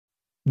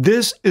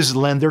This is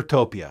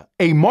Lendertopia,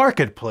 a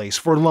marketplace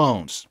for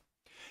loans.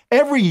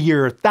 Every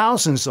year,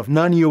 thousands of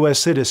non-U.S.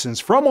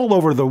 citizens from all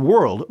over the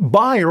world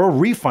buy or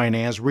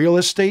refinance real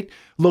estate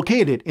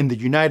located in the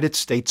United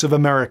States of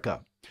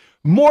America.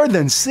 More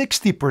than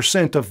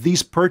 60% of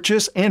these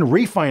purchase and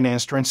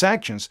refinance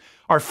transactions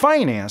are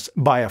financed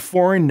by a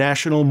foreign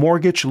national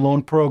mortgage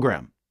loan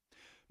program.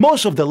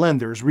 Most of the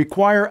lenders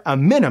require a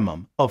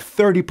minimum of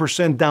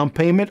 30% down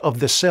payment of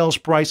the sales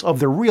price of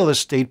the real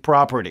estate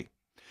property.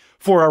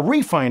 For a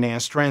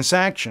refinance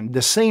transaction,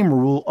 the same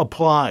rule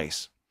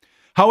applies.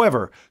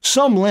 However,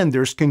 some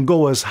lenders can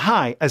go as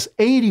high as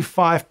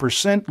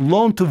 85%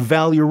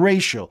 loan-to-value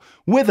ratio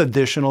with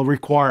additional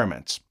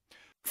requirements.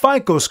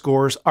 FICO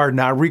scores are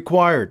not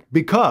required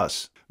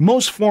because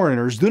most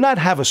foreigners do not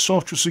have a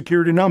Social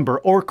Security number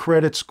or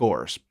credit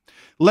scores.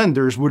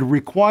 Lenders would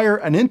require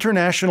an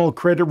international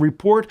credit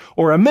report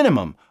or a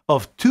minimum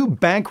of 2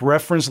 bank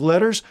reference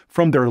letters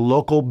from their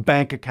local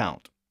bank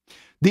account.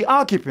 The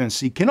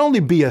occupancy can only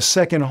be a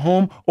second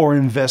home or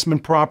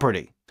investment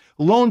property.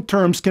 Loan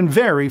terms can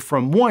vary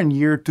from 1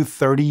 year to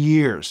 30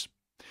 years.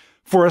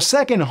 For a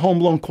second home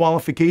loan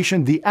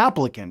qualification, the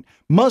applicant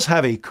must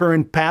have a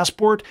current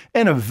passport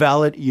and a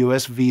valid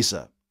U.S.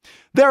 visa.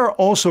 There are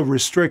also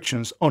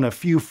restrictions on a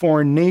few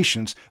foreign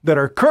nations that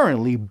are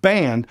currently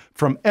banned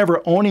from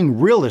ever owning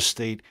real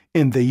estate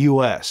in the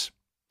U.S.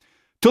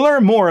 To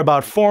learn more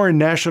about foreign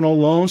national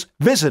loans,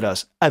 visit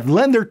us at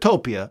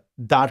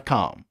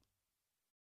lendertopia.com.